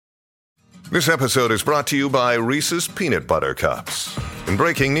This episode is brought to you by Reese's Peanut Butter Cups. In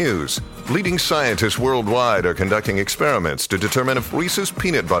breaking news, leading scientists worldwide are conducting experiments to determine if Reese's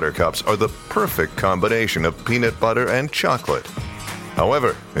Peanut Butter Cups are the perfect combination of peanut butter and chocolate.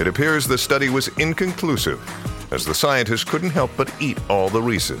 However, it appears the study was inconclusive, as the scientists couldn't help but eat all the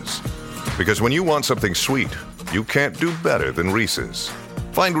Reese's. Because when you want something sweet, you can't do better than Reese's.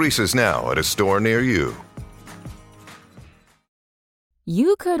 Find Reese's now at a store near you.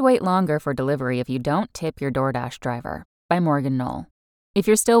 You could wait longer for delivery if you don't tip your DoorDash driver, by Morgan Knoll. If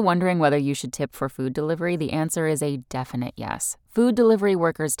you're still wondering whether you should tip for food delivery, the answer is a definite yes. Food delivery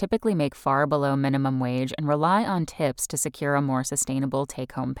workers typically make far below minimum wage and rely on tips to secure a more sustainable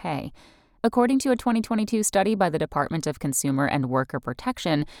take-home pay. According to a 2022 study by the Department of Consumer and Worker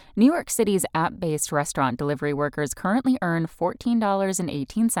Protection, New York City's app-based restaurant delivery workers currently earn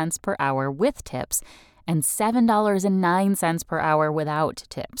 $14.18 per hour with tips and $7.09 per hour without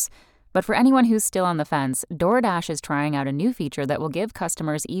tips. But for anyone who's still on the fence, DoorDash is trying out a new feature that will give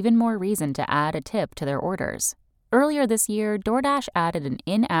customers even more reason to add a tip to their orders. Earlier this year, DoorDash added an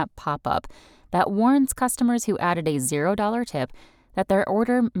in-app pop-up that warns customers who added a $0 tip that their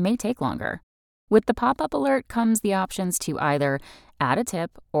order may take longer. With the pop-up alert comes the options to either add a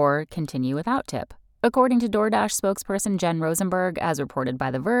tip or continue without tip. According to DoorDash spokesperson Jen Rosenberg, as reported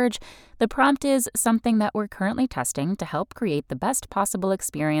by The Verge, the prompt is something that we're currently testing to help create the best possible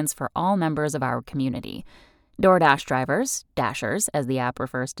experience for all members of our community. DoorDash drivers, Dashers as the app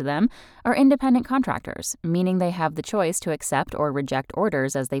refers to them, are independent contractors, meaning they have the choice to accept or reject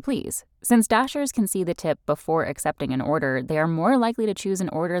orders as they please. Since Dashers can see the tip before accepting an order, they are more likely to choose an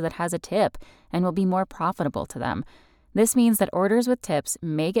order that has a tip and will be more profitable to them. This means that orders with tips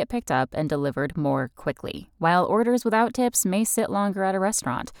may get picked up and delivered more quickly, while orders without tips may sit longer at a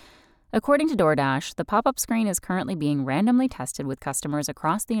restaurant. According to DoorDash, the pop-up screen is currently being randomly tested with customers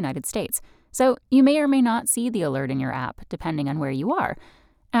across the United States, so you may or may not see the alert in your app, depending on where you are.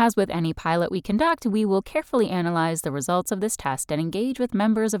 As with any pilot we conduct, we will carefully analyze the results of this test and engage with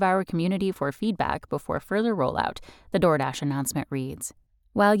members of our community for feedback before further rollout, the DoorDash announcement reads.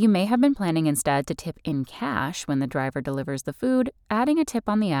 While you may have been planning instead to tip in cash when the driver delivers the food, adding a tip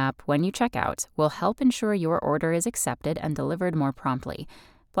on the app when you check out will help ensure your order is accepted and delivered more promptly.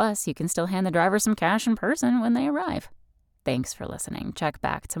 Plus, you can still hand the driver some cash in person when they arrive. Thanks for listening. Check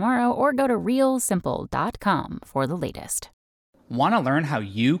back tomorrow or go to realsimple.com for the latest. Want to learn how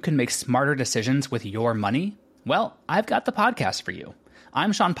you can make smarter decisions with your money? Well, I've got the podcast for you.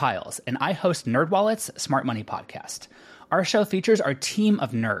 I'm Sean Piles, and I host NerdWallet's Smart Money Podcast. Our show features our team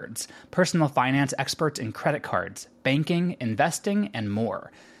of nerds, personal finance experts in credit cards, banking, investing, and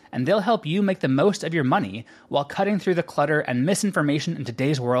more. And they'll help you make the most of your money while cutting through the clutter and misinformation in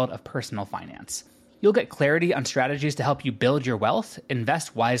today's world of personal finance. You'll get clarity on strategies to help you build your wealth,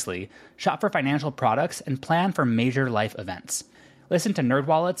 invest wisely, shop for financial products, and plan for major life events. Listen to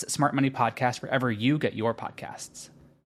NerdWallet's Smart Money Podcast wherever you get your podcasts.